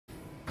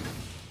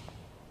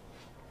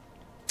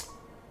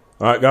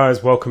Alright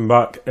guys, welcome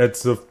back.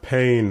 E.D.Z of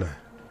Pain,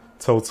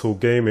 Total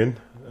Gaming.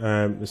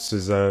 This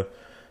is again,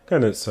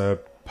 it's a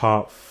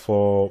part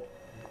 4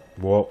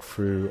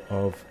 walkthrough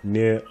of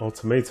Nier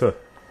Automata.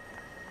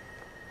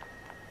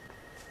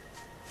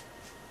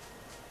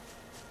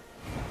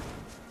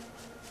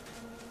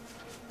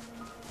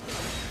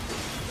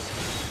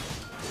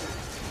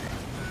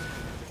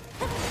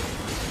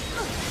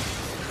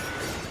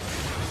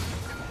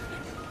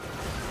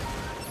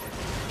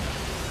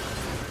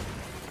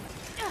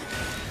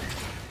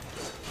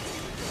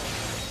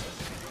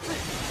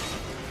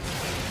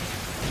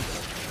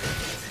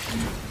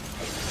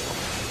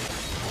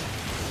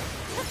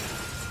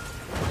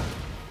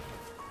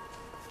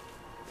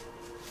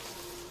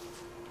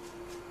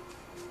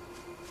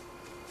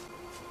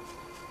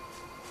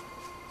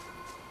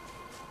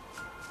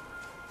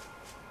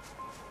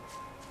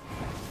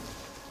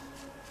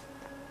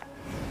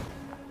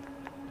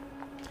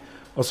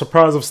 I was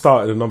surprised I've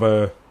started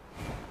another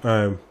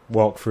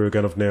walkthrough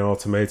again of Nier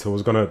Automata. I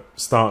was going to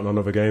start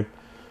another game.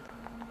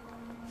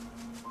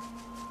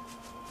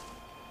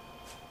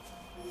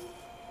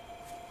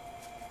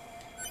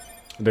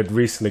 I did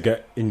recently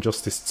get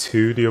Injustice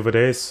 2 the other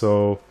day,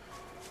 so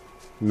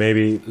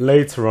maybe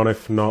later on,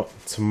 if not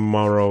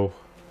tomorrow,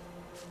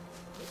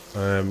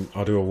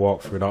 I'll do a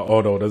walkthrough of that.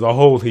 Although there's a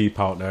whole heap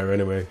out there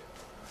anyway.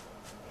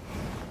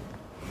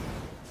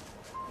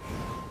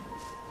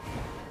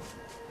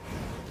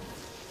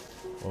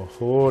 A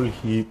whole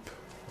heap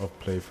of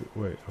playthrough.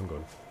 Wait, hang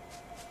on.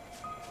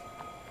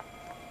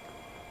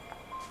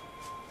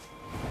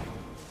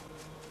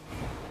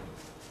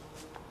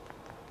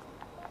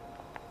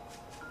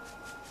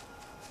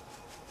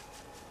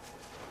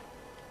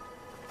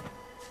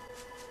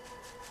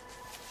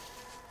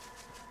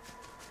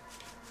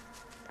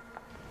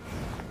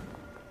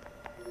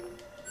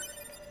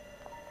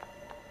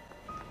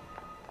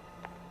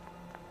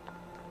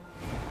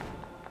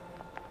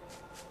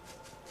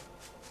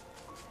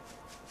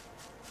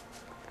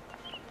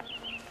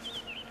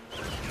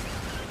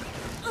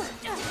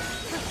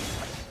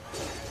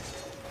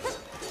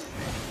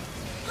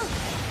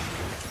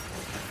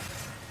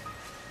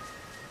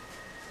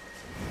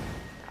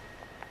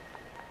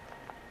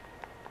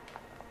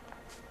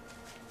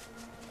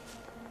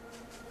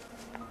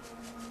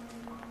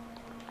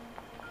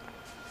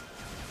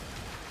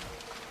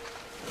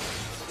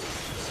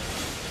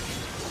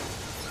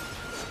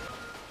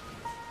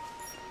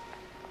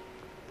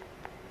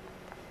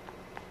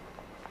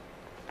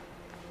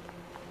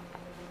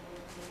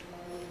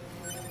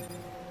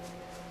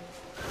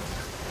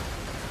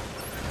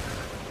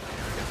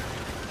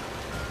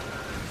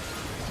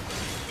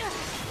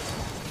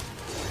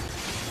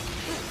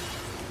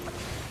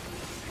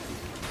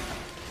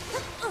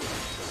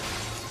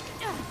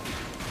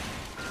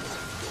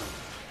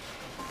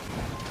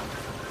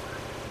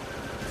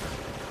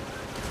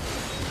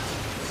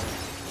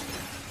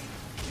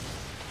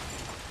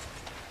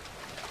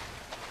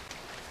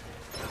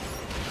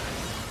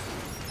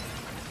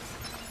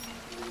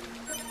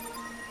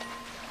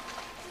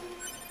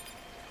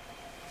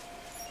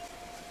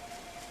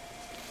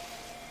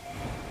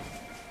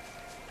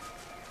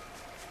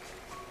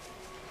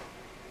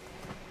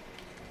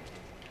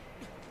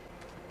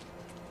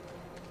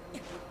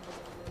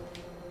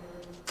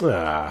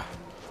 Ah,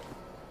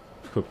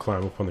 could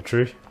climb up on the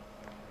tree.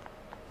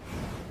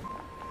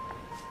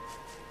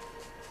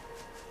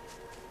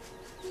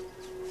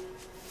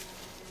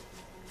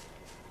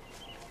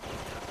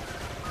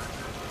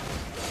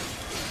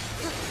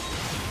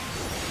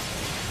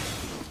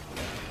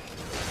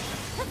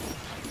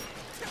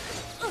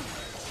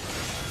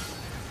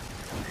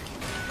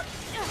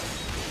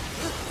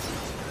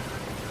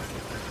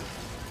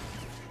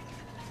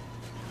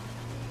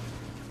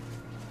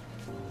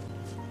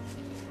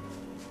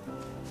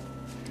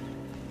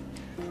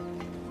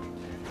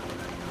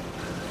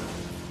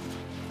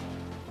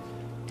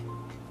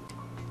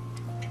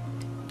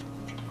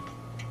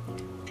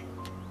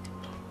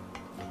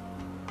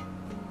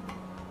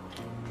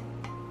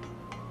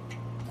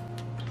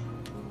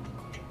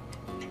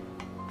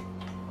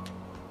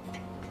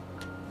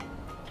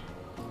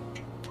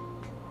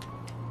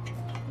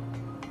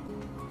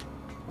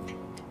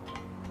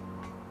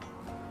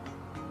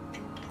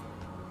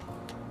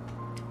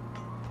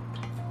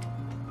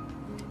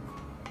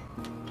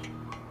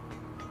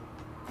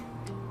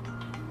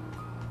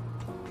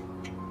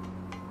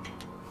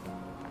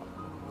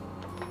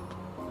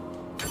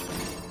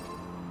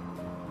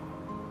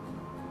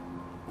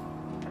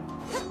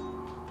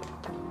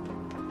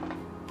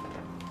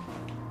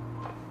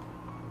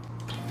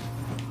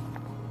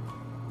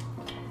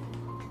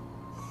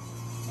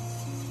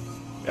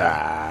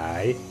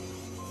 Aye.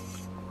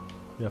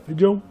 You have to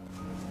jump.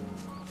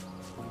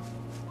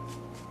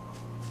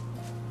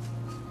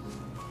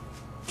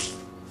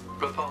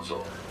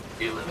 Proposal.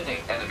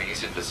 Eliminate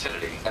enemies in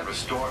vicinity and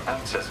restore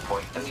access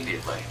point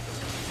immediately.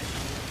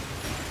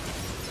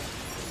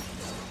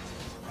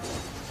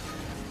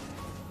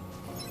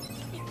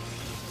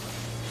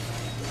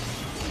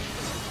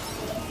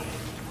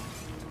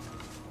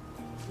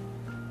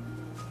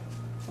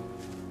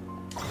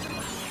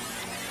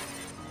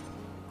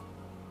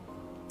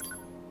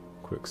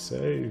 quick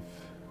save.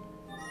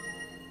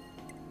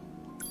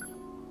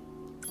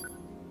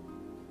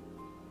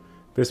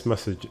 This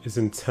message is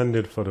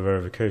intended for the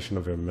verification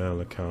of your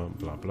mail account,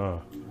 blah blah.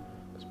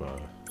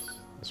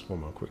 That's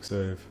one more quick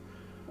save.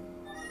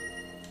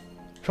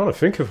 I'm trying to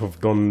think if I've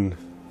done...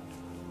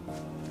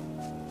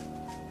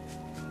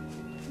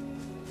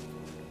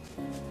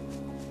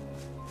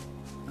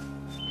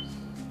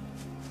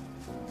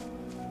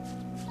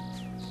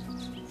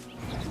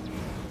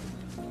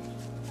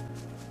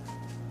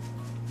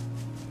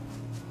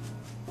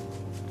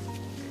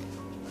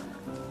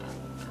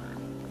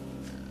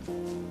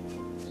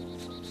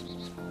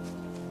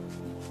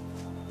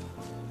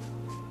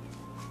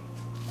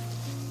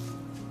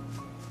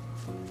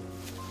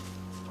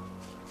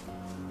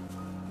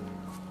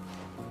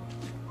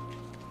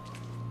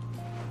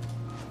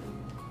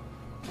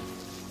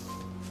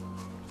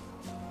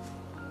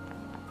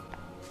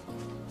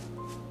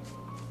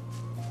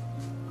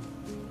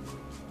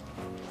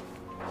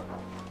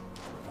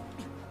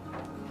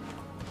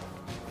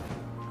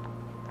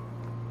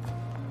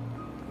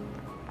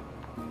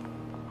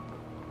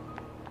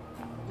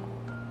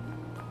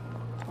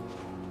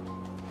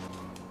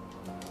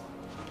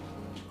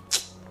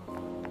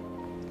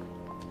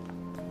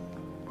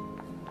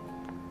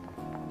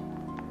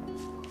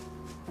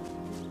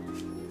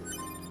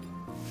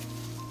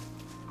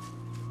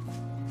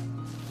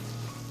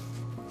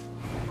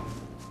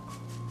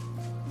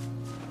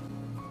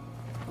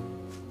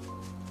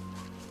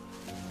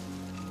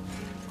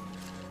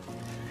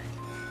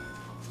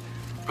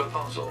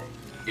 Proposal.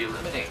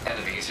 Eliminate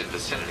enemies in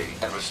vicinity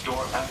and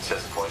restore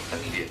access point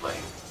immediately.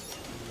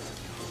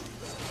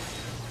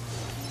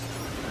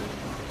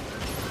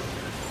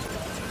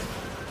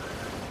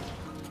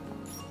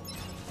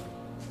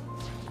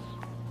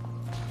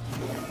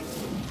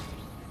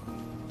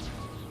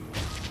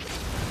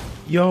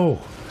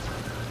 Yo!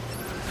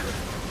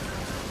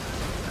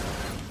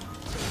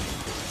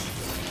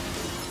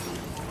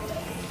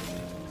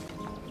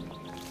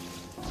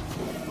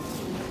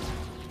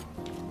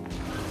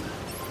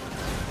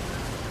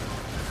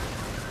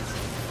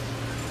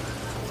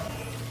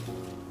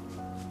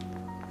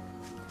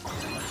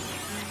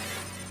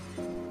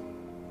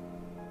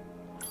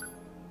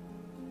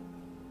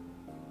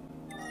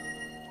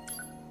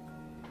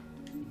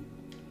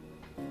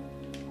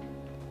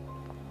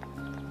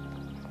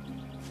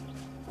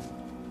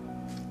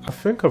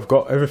 I think I've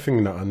got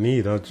everything that I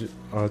need. I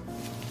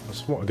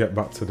just want to get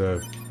back to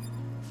the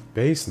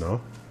base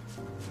now.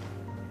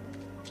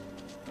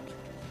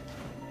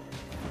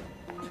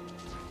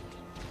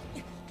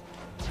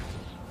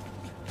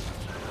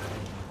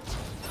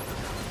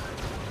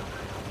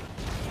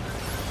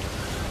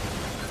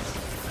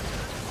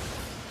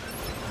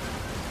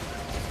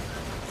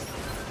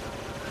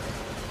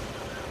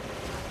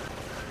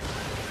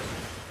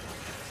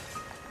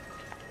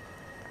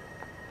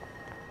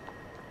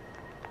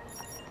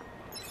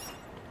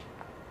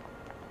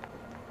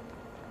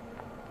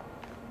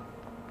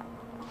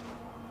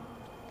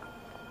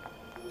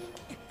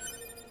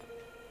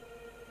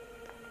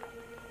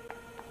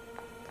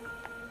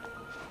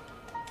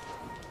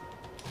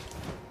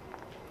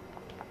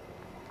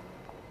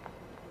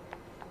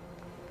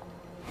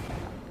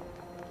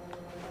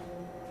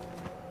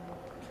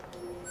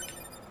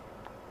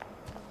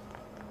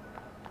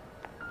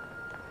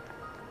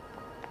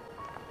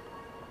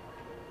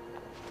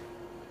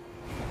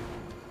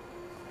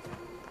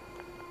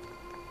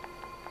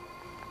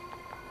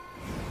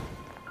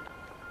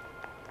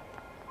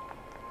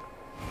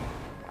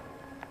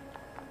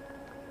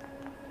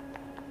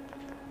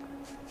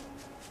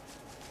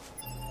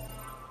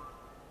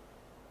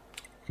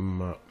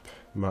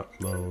 Map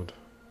mode.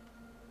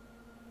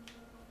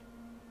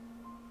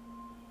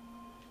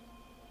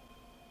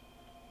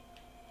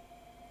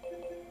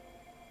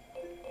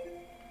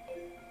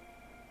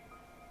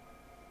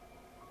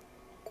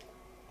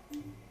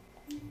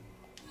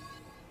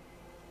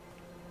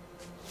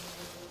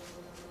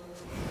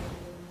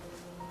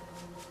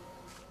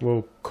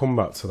 We'll come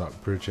back to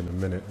that bridge in a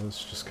minute.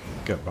 Let's just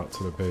get back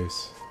to the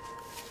base.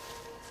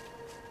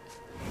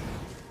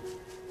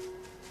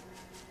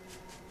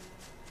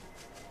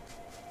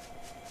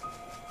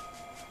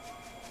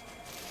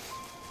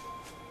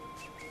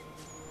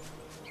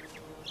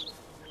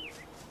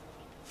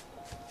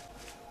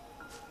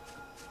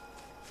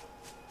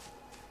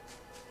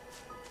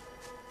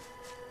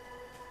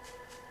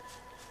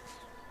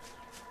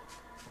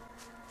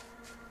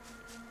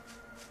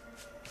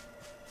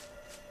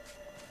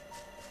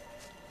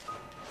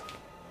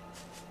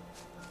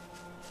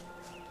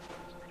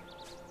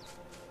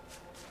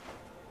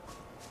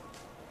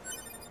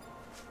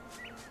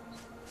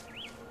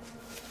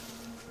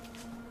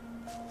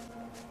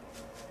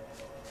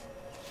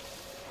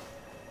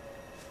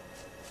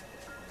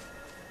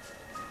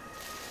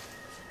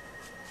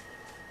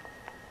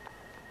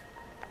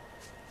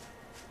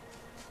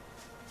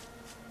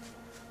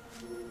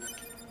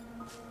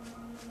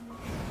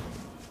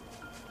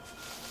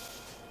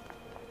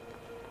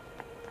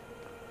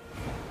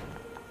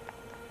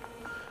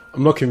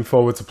 I'm looking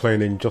forward to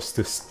playing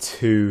Injustice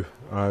 2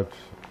 I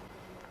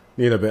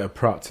need a bit of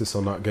practice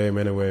on that game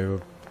anyway.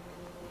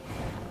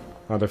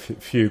 I had a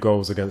few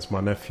goals against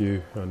my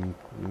nephew, and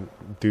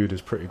dude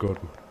is pretty good.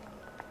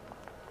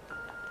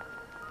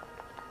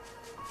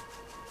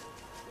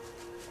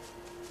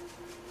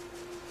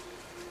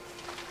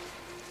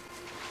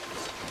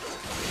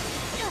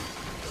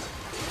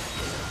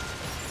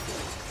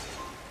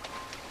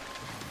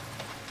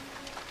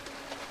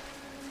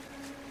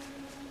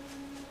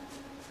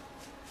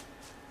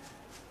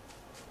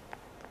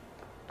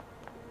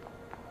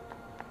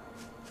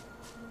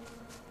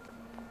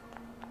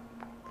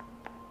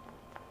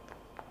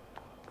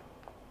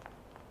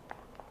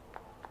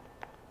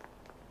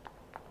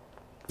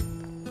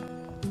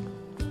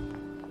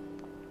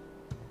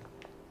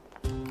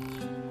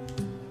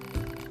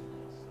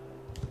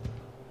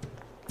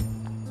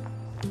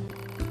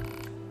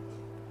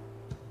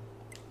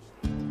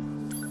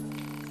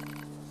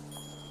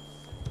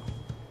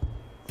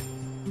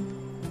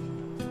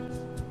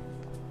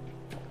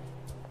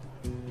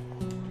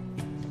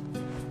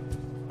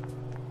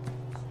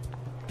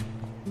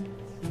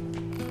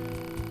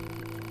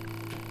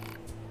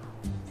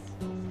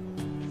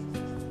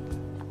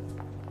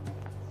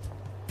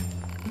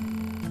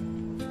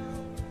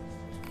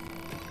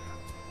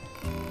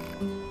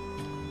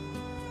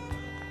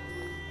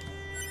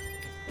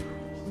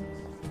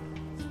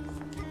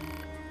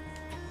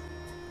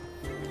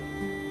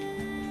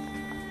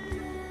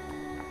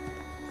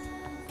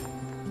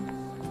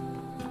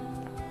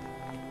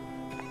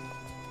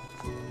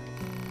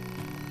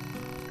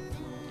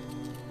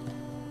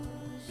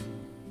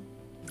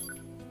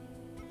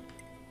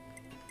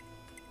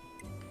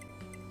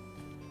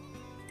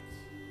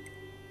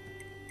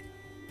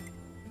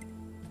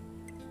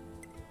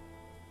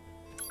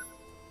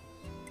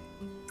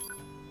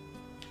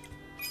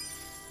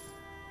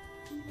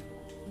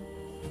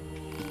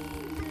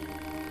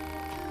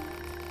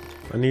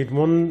 I need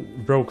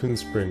one broken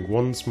spring,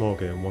 one small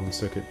game, one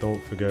circuit,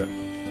 don't forget.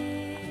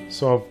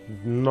 So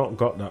I've not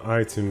got the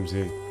items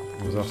he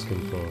was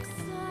asking for.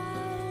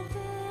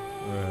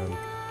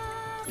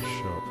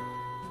 Shop.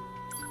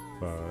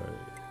 Buy.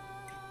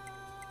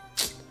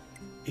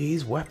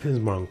 These weapons,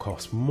 man,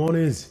 cost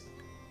monies.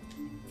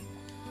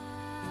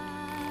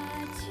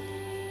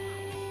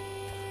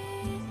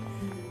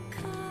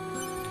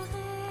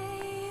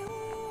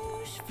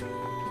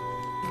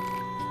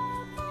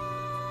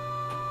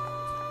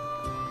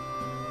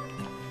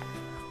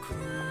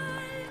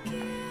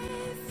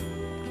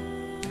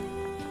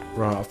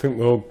 Right, I think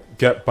we'll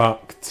get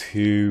back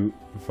to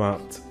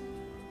that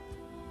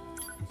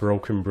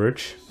broken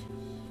bridge.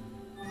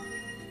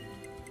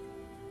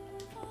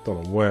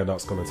 Don't know where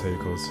that's going to take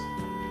us.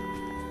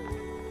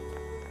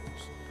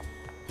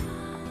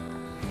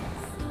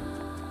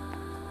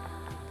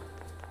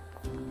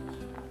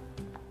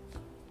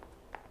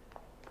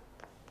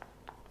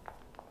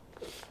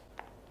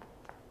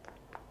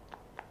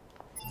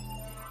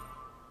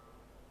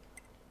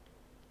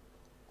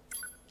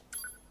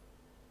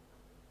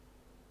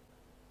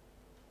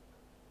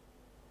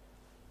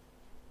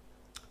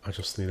 I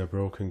just need a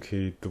broken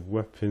key. The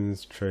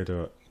weapons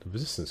trader, the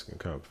resistance can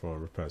count for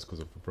repairs because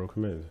of the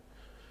broken maze.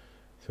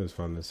 So it's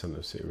found in the center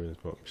of city ruins,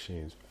 but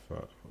machines.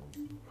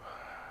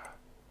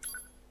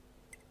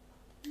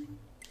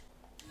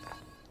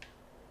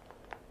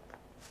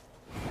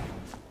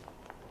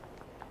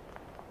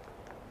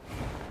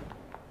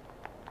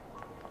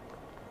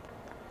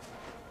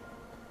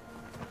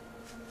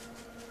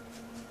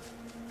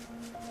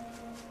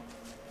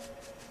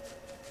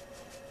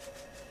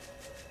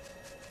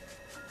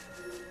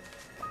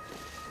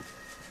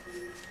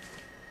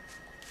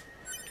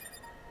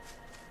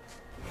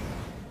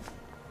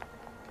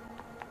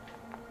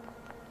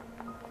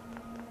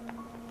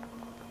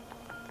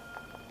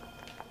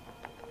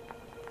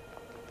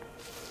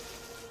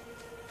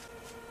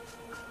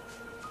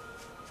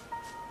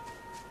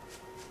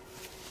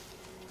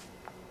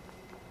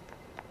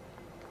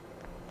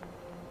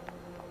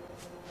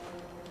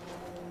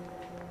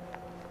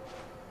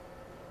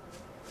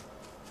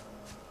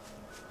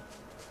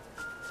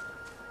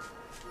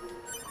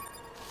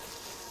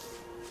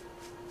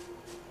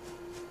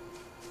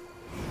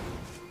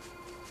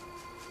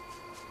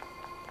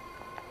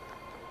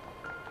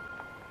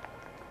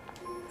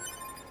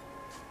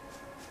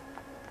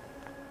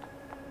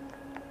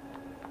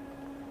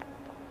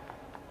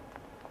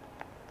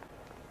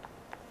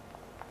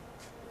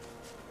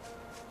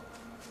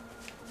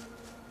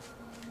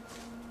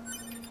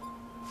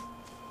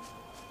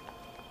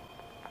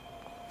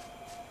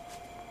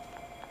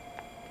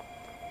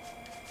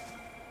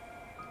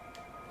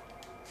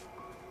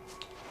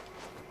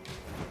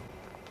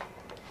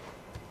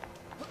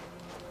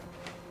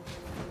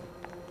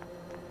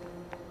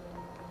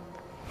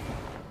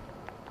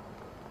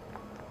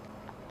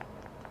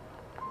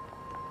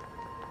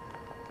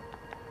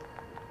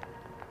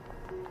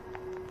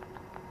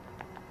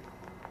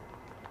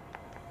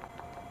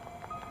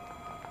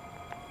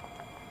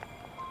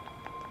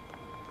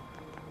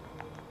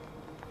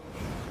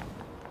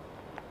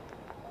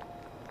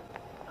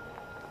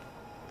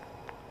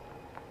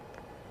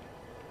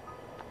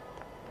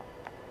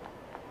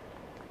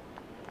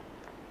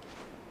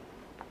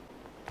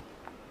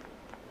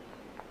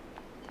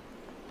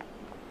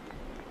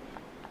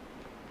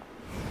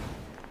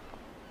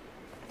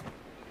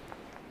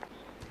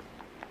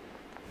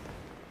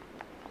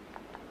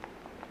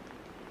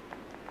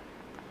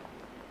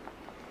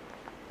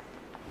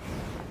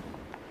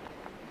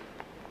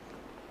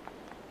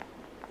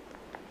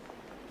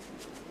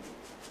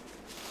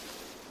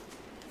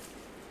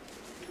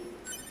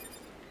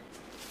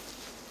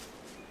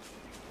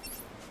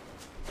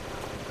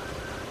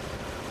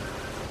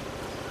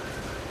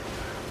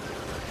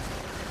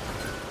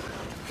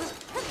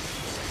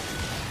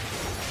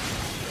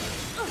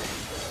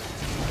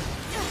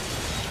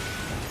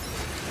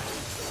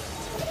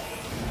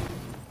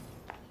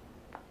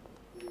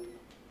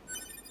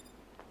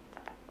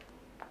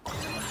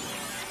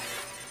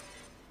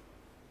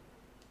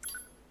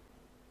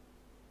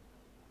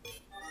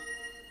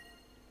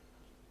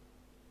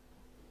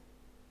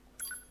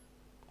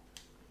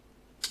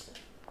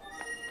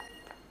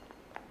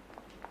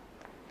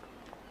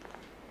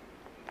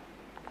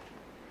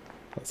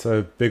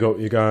 So big up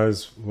you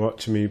guys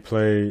watching me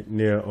play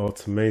Nier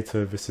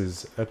Automata. This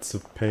is E.D.Z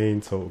of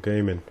Pain Total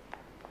Gaming.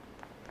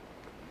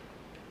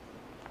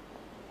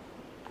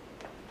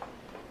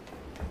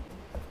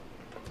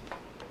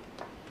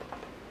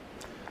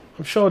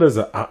 I'm sure there's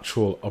an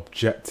actual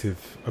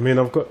objective. I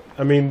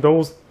mean,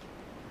 those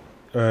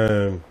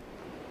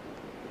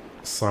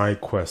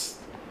side quests.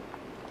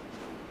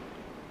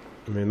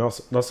 I mean,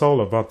 that's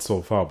all I've had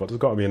so far, but there's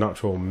got to be an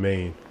actual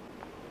main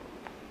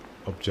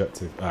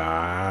objective.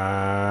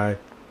 Got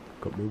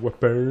my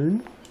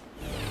weapon.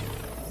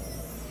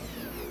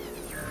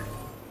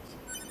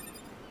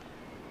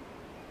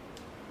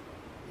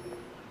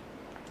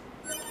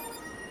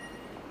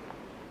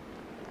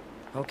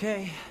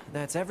 Okay,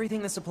 that's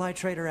everything the supply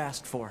trader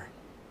asked for.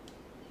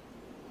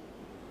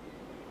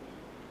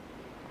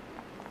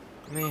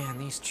 Man,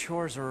 these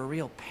chores are a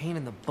real pain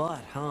in the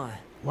butt, huh?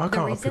 Why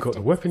can't I pick up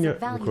the weapon yet? A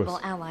valuable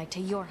ally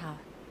to YoRHa.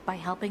 By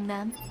helping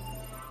them,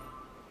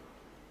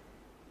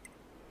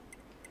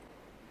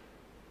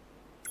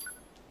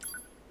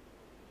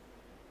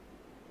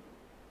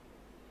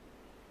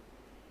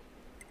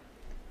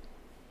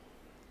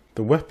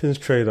 The weapons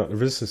trade at the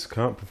resistance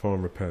can't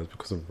perform repairs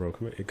because of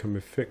broken. It can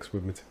be fixed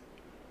with material.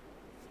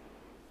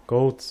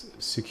 Gold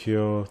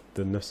secure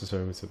the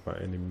necessary material by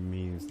any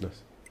means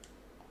necessary.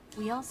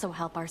 we also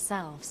help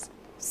ourselves.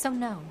 So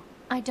no,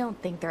 I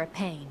don't think they're a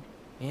pain.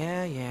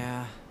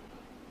 Yeah.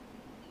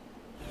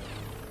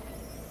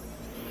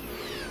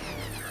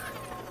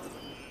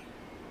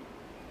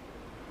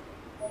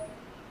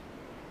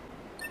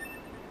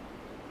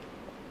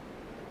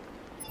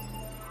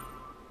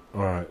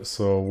 Alright,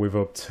 so we've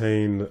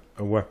obtained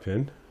a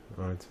weapon.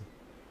 Item.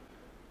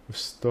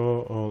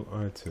 Restore all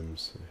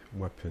items.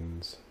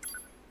 Weapons.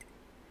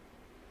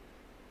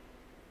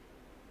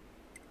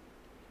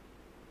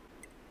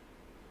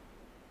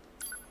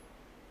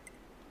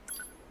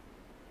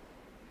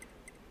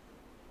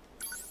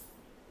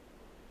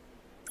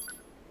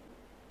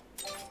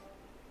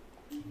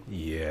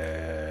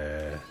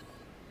 Yeah.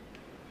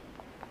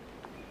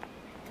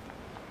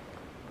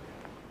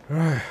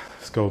 Alright,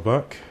 let's go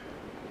back.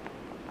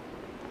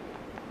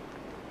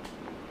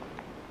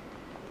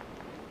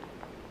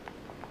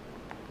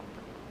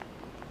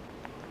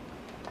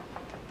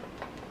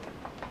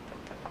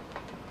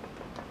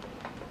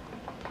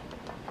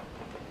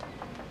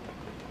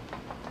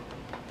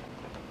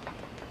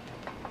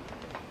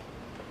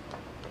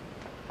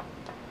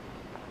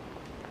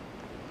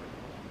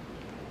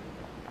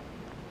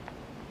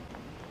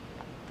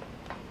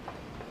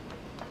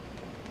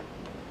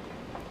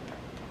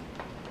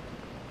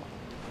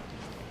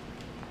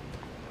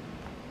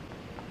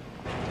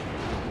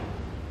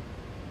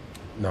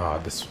 Nah,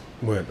 this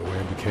weren't the way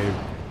it became.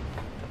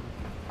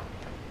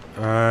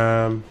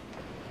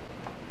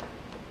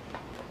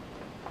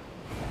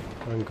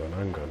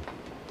 Hang on.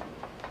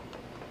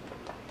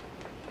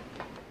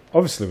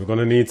 Obviously, we're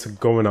gonna need to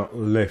go in that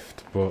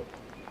lift, but.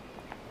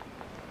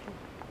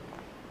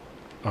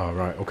 Ah,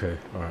 right, okay,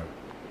 alright.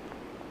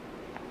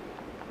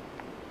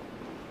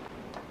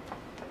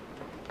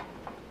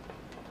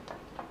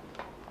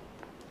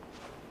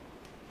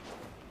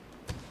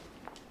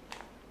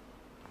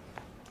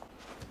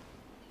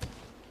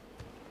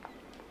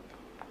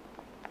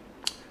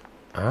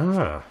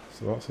 Ah,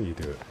 so that's how you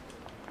do it.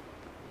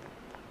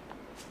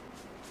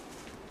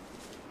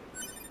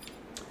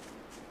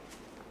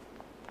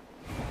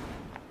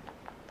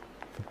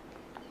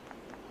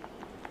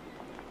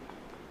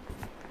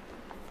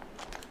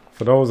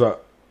 For those that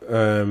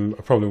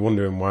are probably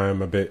wondering why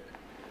I'm a bit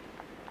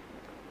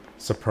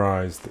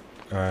surprised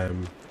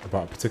about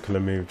a particular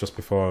move just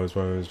before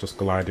when I was just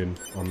gliding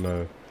on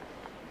the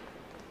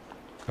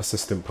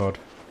assistant pod.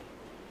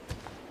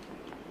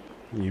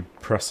 You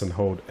press and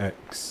hold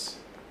X.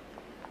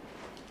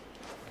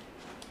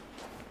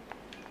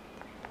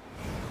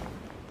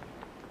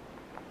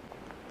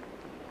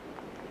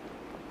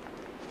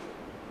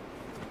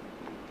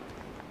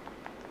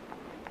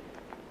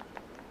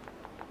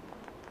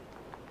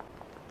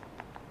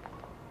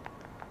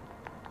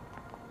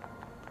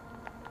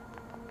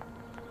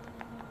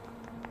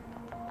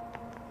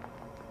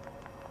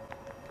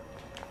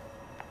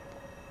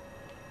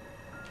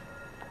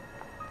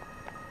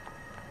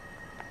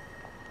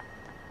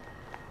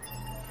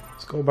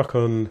 Let's go back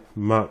on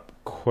map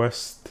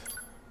quest.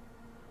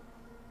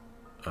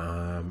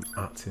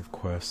 Active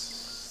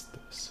quest.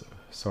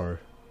 Sorry,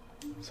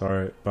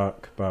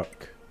 back.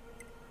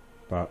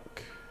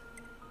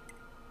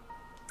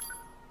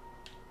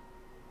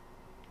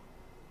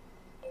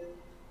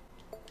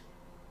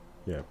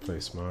 Yeah,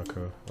 place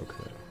marker.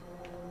 Okay.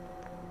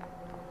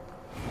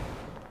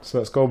 So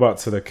let's go back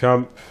to the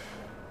camp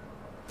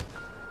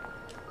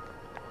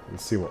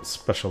and see what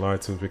special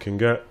items we can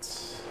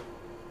get.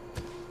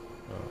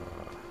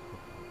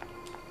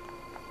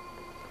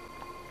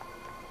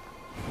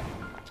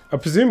 I'm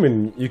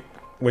presuming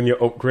when you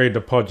upgrade the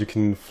pod, you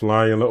can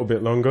fly a little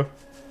bit longer.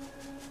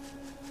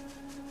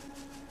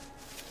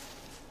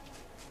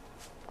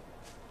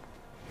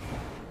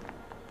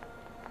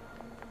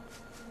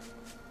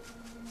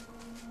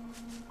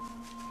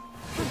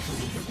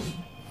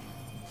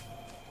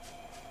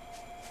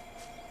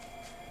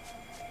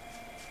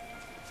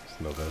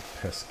 Another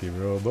pesky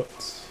robot.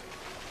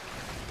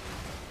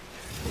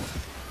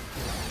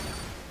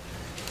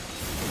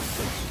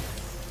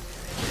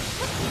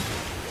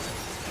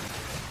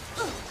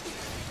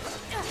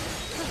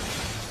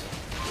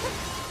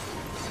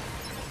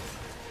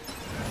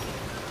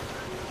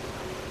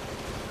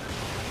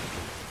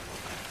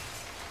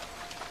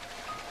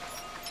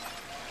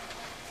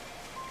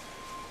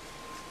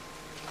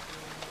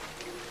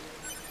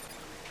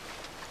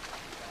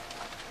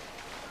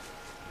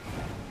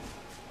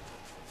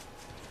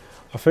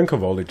 I think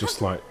I've only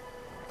just like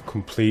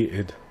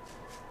completed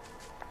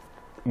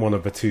one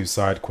of the 2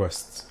 side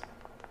quests.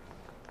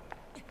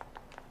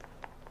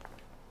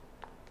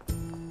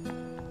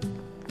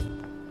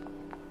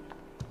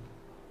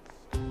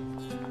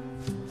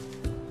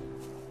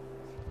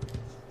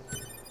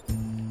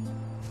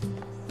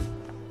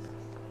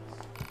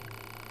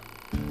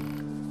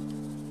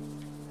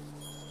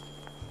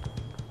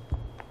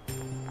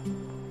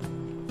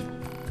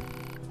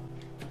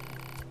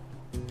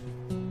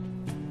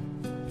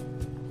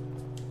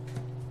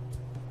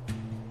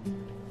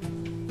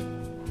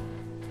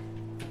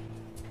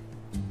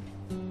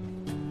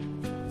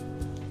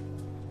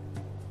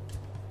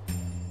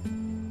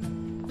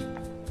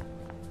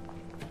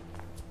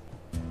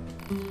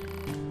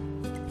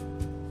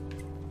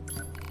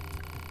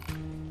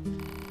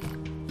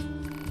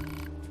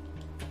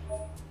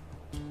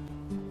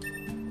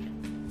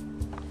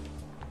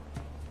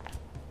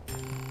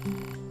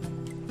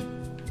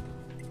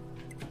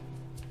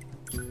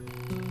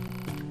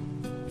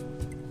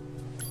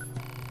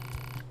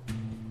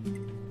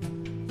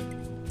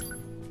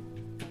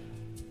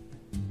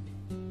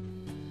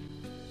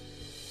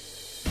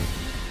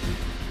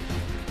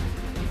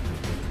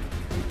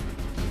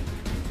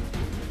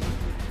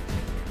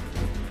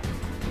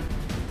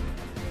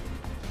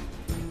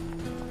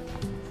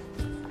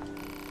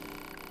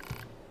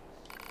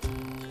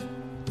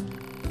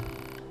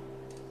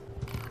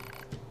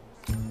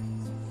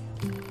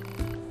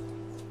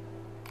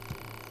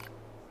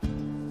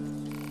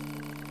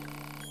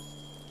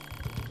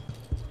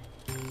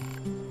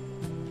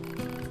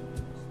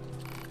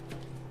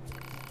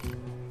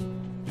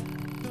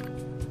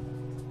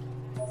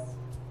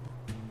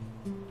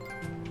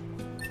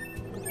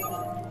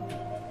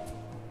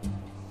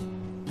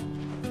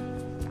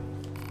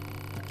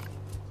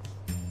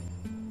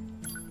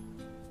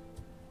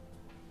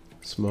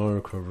 Small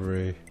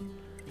recovery,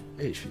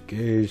 HP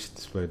gauge,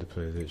 display the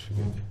player's HP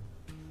gauge.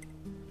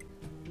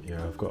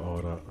 Yeah, I've got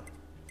all that.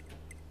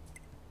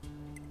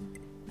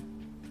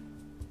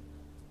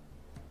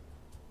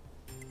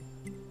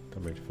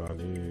 Damage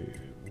value.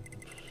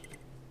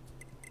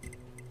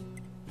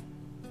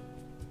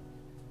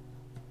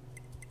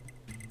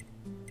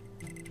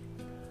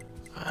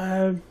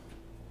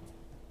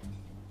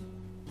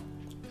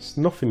 It's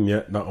nothing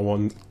yet that I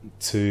want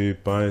to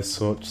buy as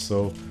such,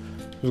 so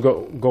we've got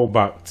to go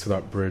back to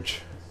that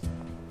bridge.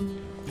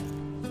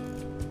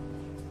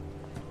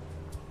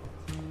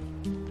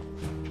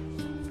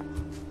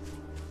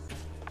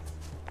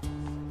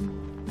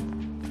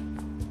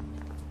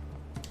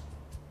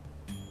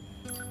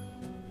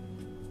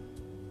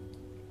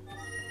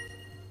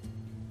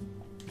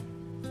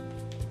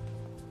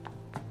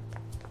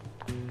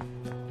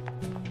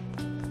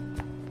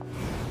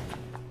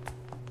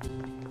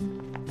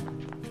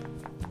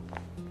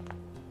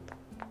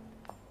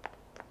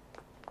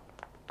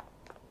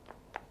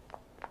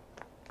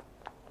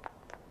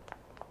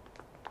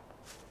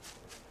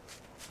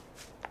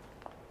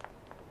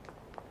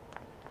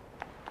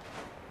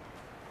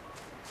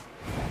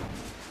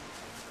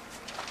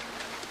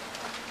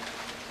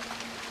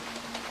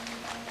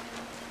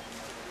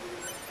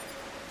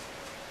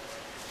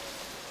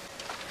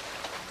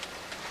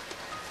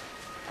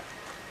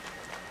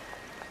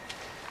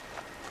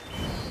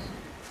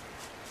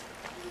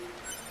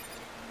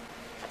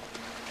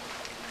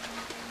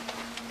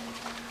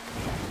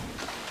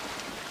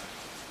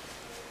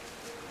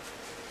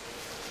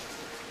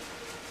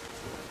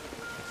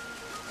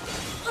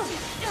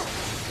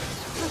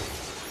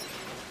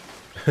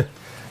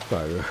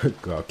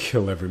 Gotta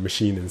kill every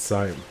machine in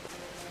sight.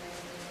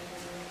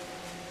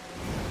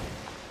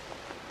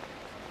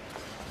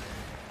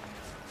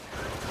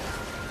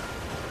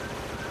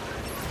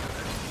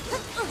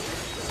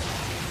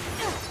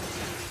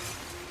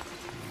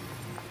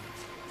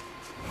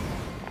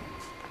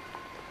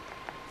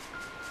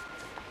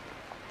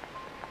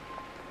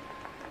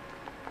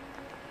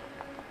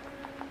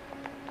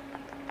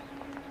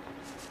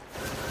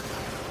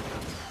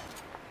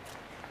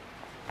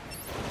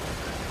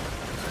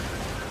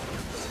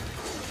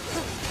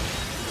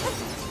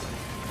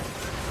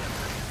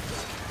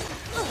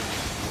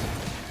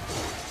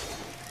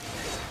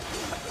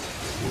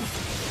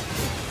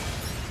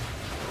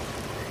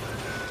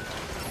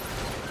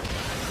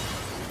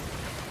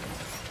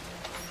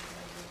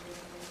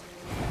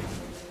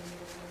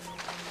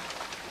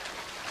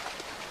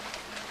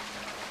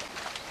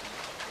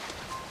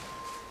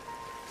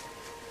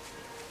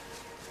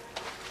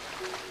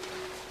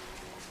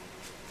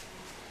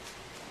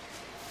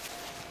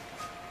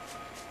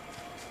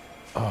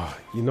 Ah,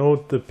 you know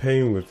the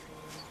pain with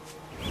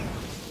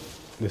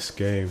this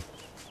game.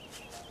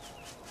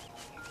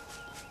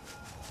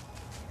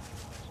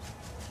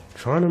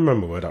 Trying to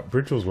remember where that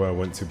bridge was where I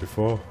went to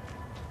before.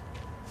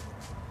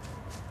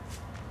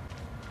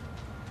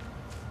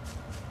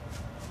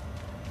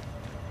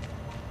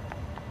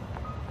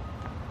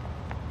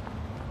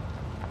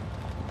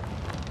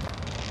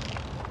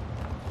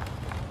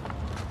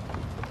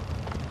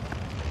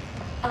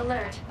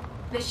 Alert.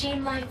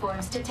 Machine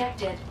lifeforms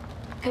detected.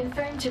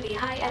 Confirmed to be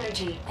high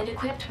energy and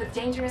equipped with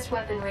dangerous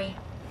weaponry.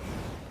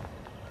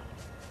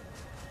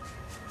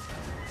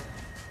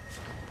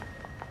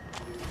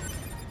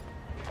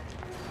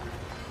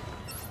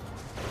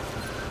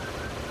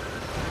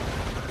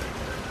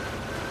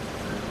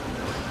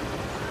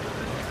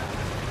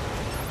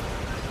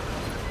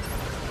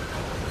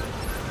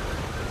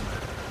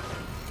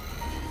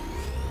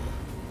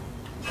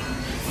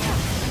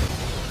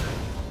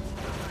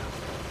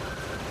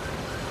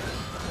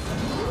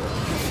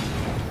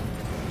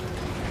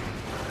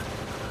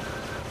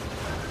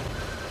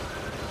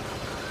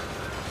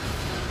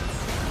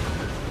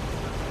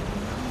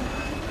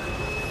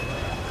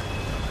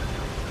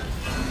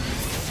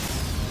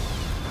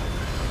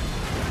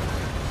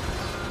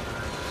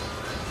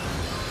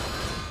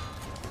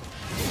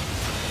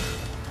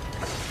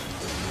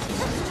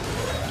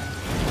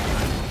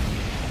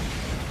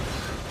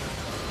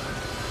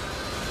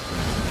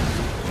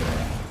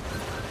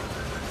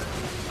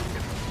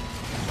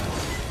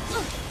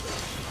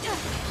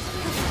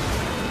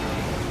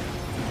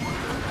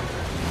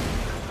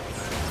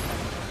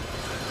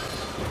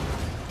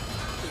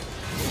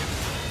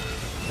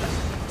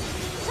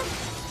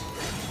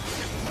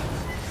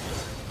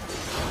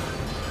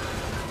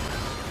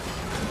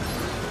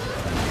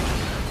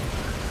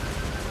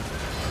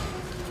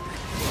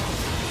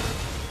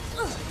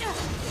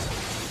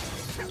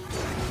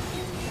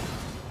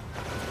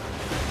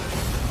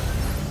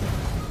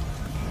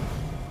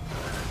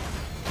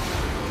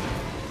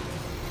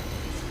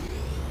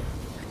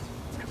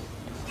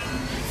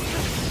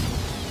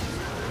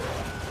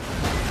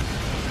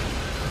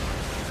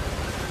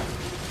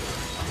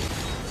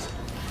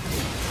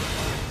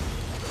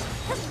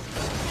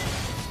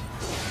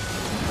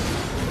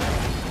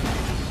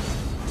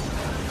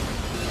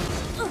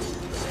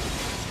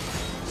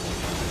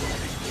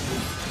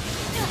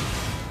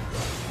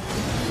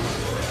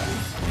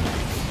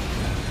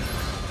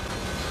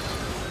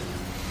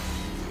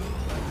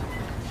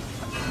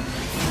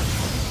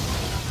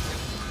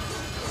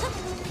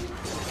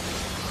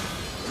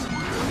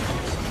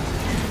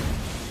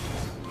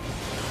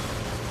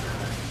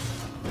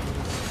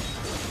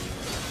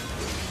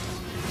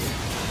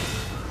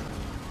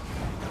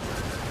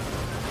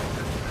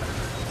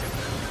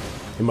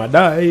 He might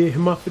die, he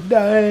might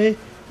die,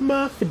 he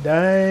might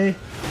die.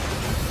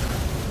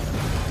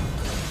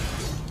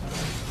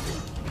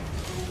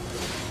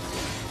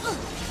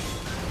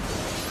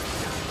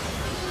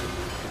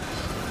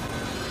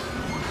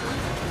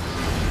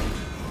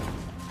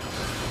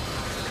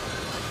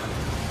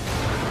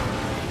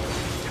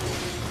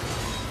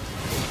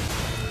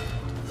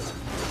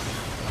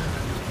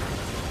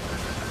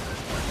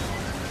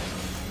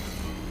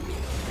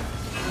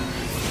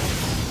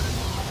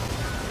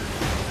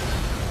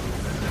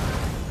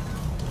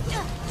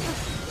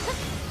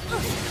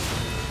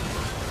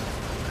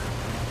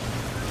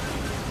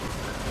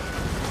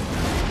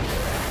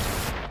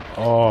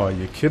 Oh,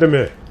 you're kidding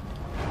me.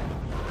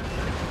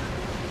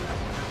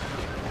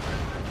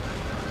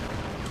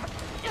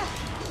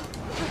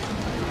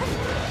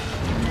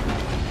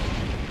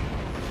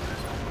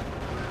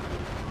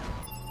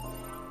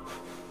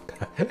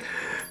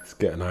 Let's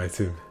get an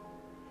item.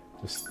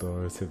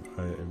 Restorative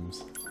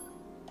items.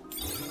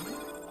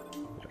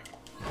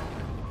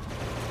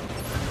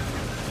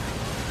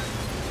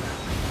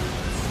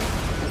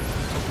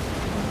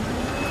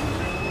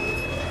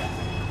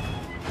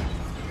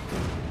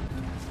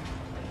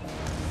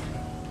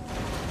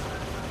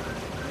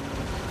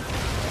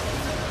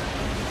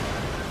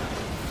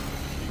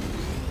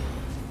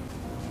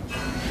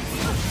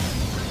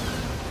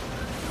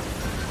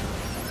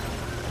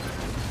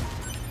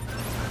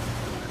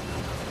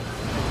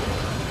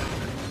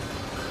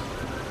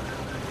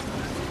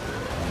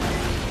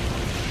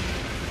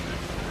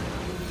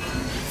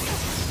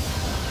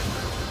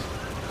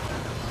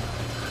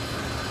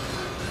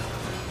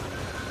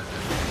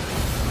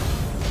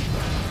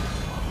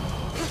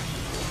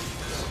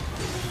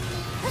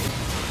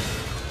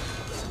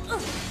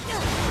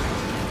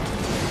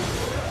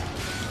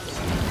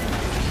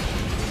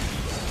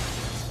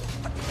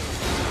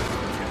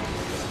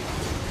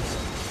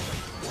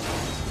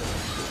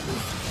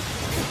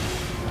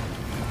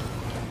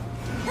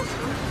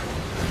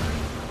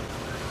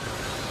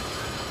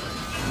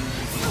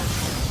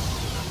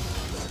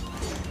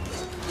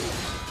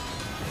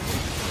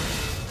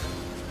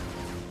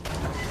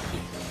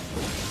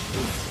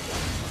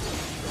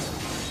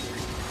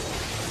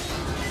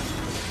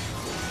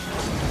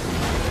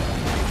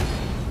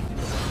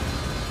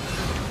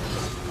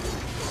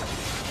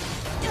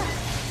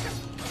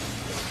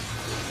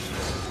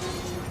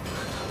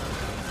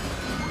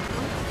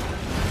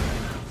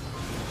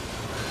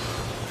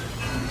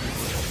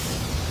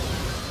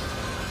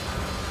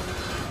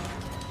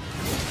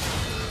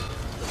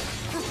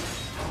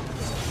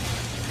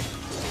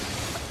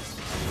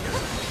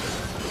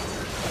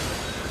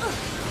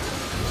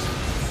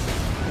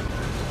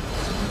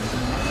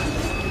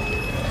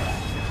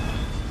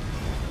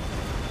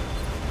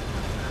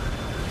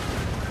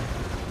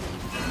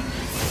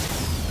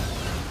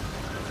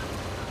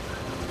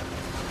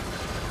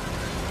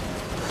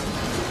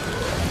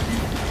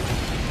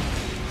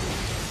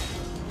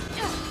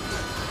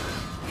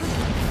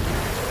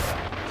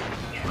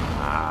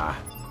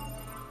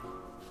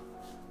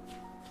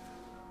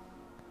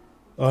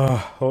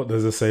 Oh,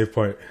 there's a save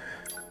point.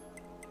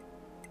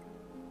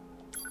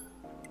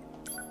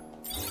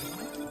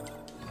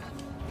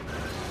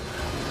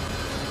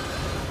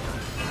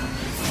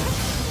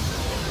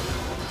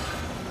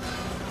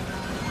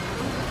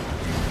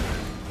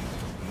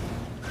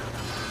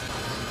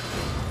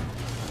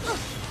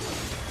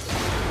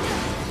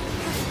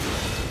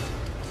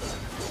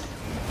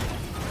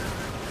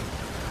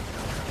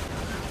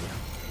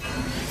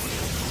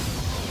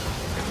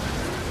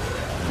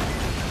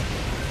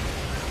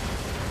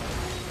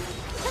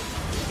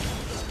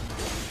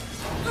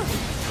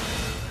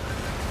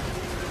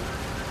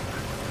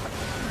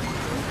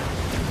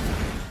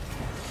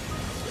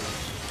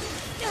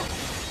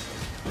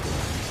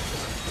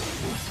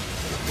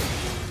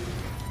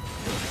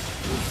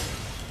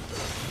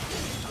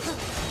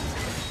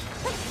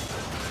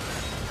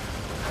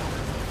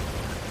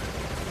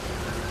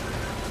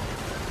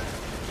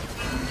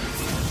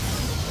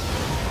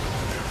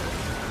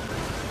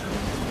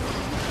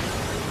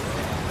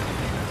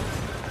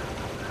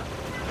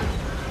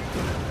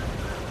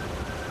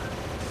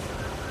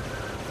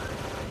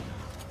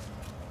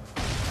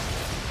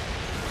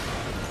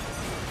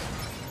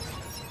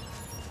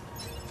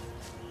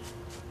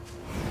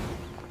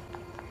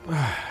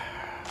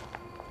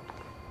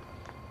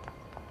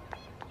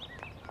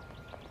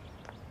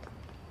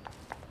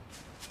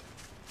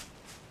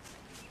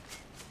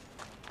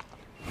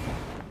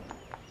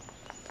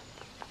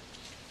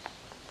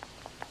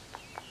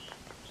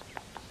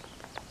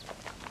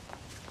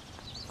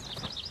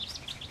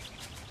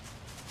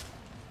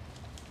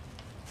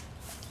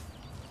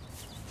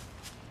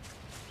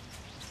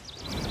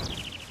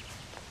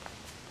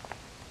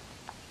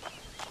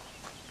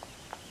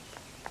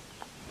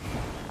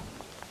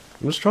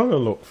 I'm just trying to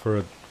look for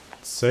a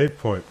save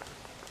point.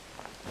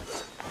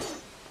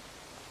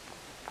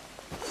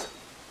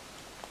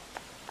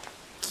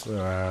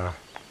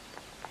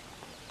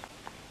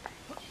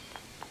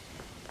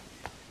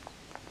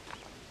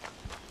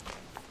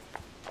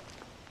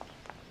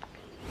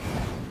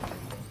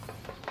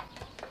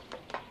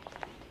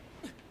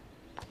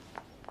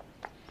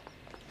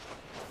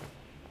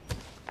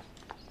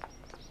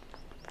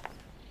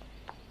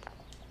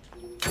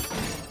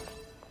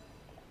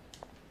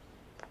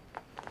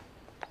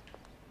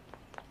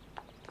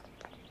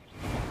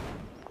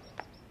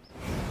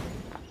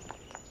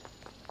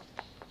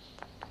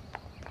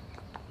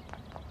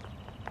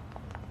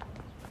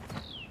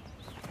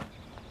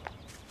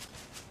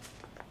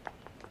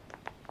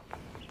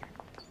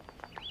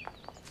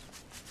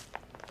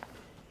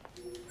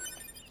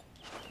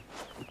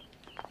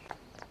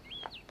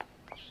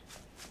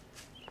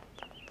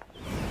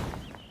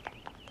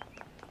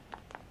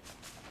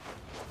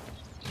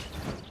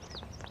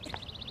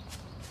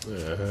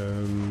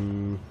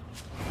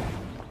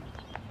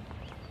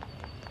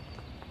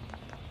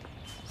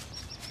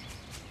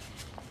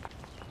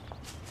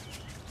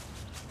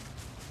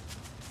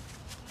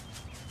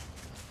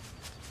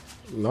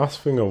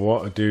 Last thing I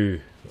want to do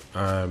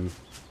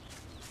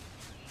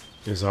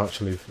is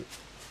actually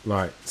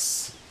like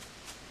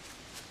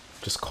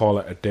just call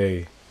it a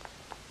day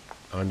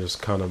and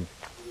just kind of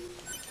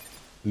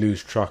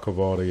lose track of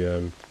all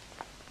the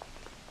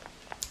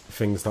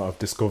things that I've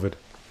discovered.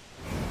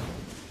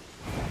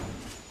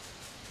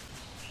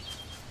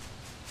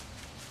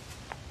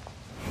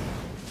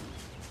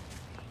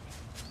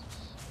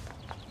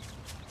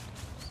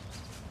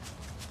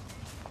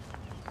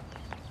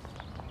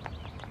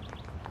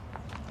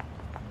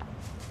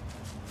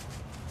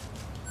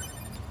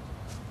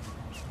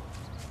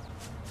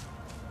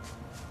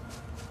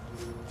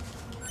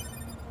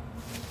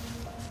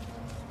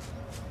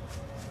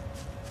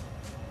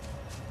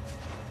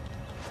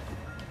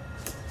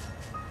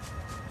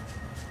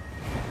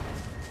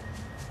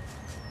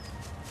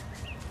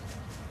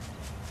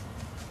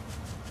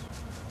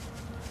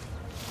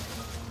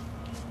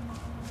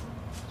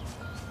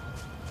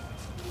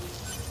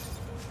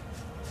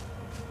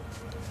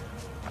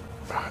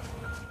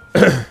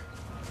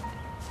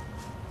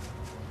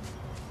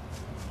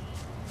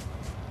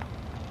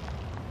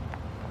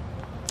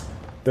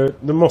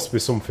 There must be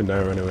something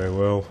there anyway.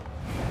 Well,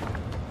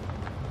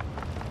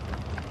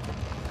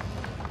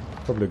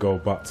 probably go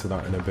back to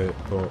that in a bit,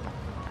 but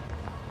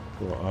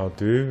what I'll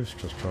do is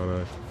just try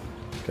to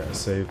get a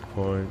save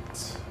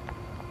point.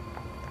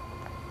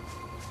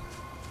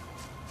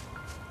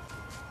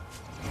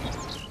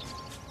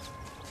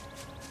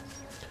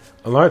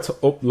 I like to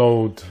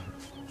upload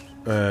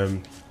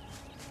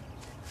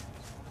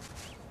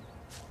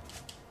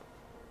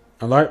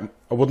I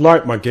would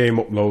like my game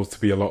uploads to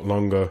be a lot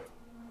longer,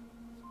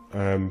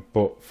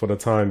 but for the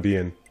time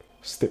being,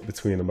 stick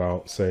between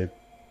about, say,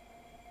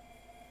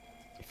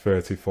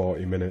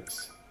 30-40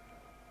 minutes.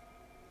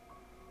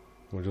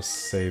 We'll just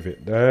save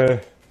it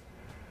there.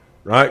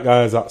 Right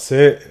guys, that's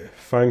it.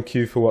 Thank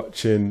you for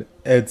watching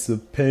E.D.Z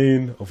of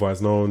Pain,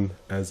 otherwise known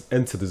as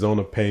Enter the Zone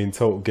of Pain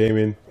Total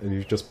Gaming, and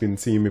you've just been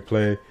seeing me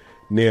play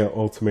Nier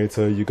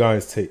Automata. You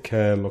guys take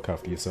care, look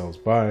after yourselves,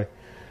 bye.